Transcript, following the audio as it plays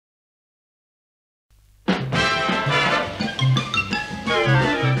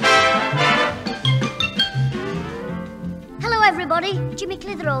everybody, Jimmy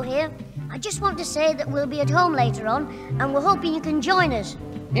Clitheroe here. I just want to say that we'll be at home later on, and we're hoping you can join us.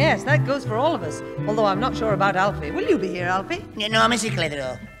 Yes, that goes for all of us, although I'm not sure about Alfie. Will you be here, Alfie? No, Mrs.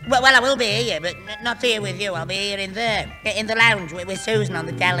 Clitheroe. Well, I will be here, but not here with you. I'll be here in the lounge with Susan on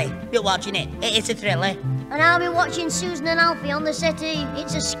the telly. You're watching it. It's a thriller. And I'll be watching Susan and Alfie on the settee.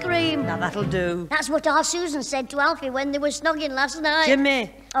 It's a scream. Now, that'll do. That's what our Susan said to Alfie when they were snogging last night.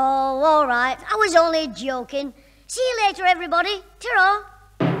 Jimmy. Oh, all right. I was only joking. See you later, everybody. Ta-ra.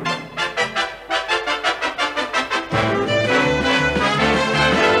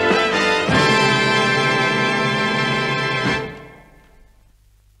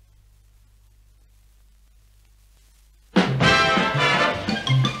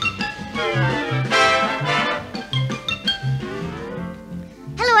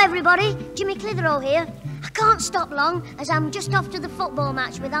 Everybody, Jimmy Clitheroe here. I can't stop long as I'm just off to the football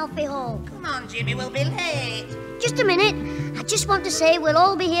match with Alfie Hall. Come on, Jimmy, we'll be late. Just a minute. I just want to say we'll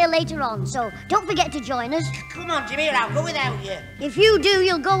all be here later on, so don't forget to join us. Come on, Jimmy, or I'll go without you. If you do,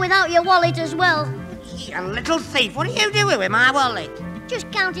 you'll go without your wallet as well. You little thief, what are you doing with my wallet?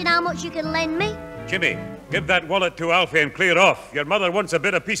 Just counting how much you can lend me. Jimmy, give that wallet to Alfie and clear off. Your mother wants a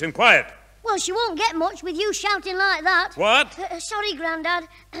bit of peace and quiet. Well, she won't get much with you shouting like that. What? Sorry, Grandad.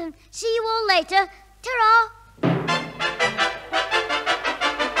 See you all later. Ta-ra!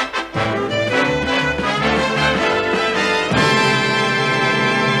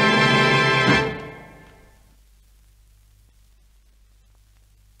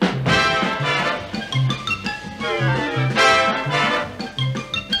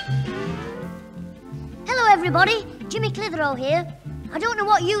 Hello, everybody. Jimmy Clitheroe here. I don't know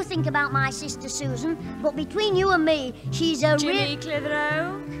what you think about my sister Susan, but between you and me, she's a Jimmy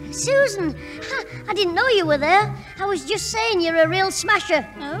Clitheroe? Susan! I didn't know you were there. I was just saying you're a real smasher.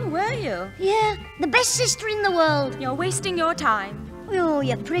 Oh, were you? Yeah, the best sister in the world. You're wasting your time. Oh,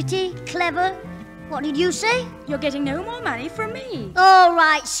 you're pretty, clever. What did you say? You're getting no more money from me. All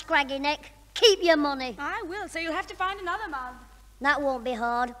right, scraggy neck. Keep your money. I will, so you'll have to find another mug. That won't be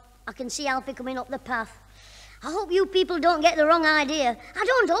hard. I can see Alfie coming up the path. I hope you people don't get the wrong idea. I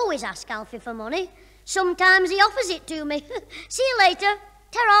don't always ask Alfie for money. Sometimes he offers it to me. See you later.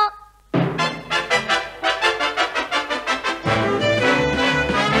 Ta-ra.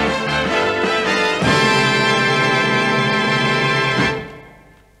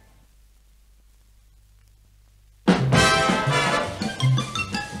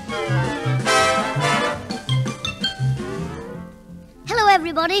 Hello,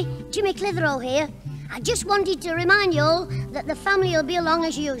 everybody. Jimmy Clitheroe here. I just wanted to remind you all that the family will be along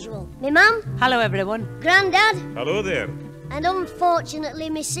as usual. Me mum. Hello, everyone. Grandad. Hello there. And unfortunately,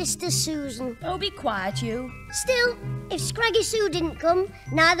 my sister Susan. Oh, be quiet, you. Still, if Scraggy Sue didn't come,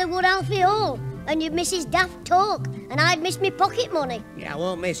 neither would Alfie Hall. And you'd miss his daft talk, and I'd miss me pocket money. Yeah, I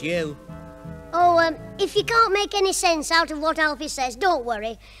won't miss you. Oh, if you can't make any sense out of what Alfie says, don't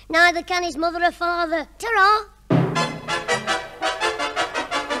worry. Neither can his mother or father. Ta-ra!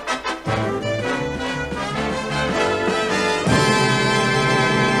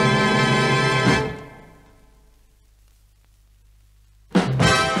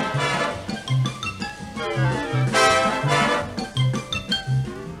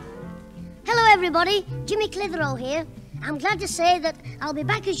 Everybody, Jimmy Clitheroe here. I'm glad to say that I'll be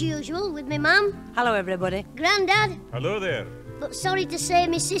back as usual with my mum. Hello, everybody. Grandad. Hello there. But sorry to say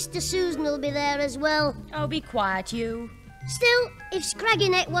my sister Susan will be there as well. Oh, be quiet, you. Still, if Scraggy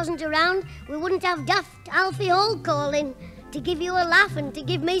Neck wasn't around, we wouldn't have daft Alfie Hall calling to give you a laugh and to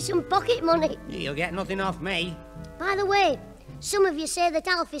give me some pocket money. You'll get nothing off me. By the way, some of you say that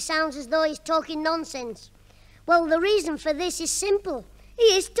Alfie sounds as though he's talking nonsense. Well, the reason for this is simple.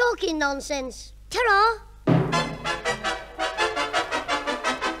 He is talking nonsense. Ta-ra!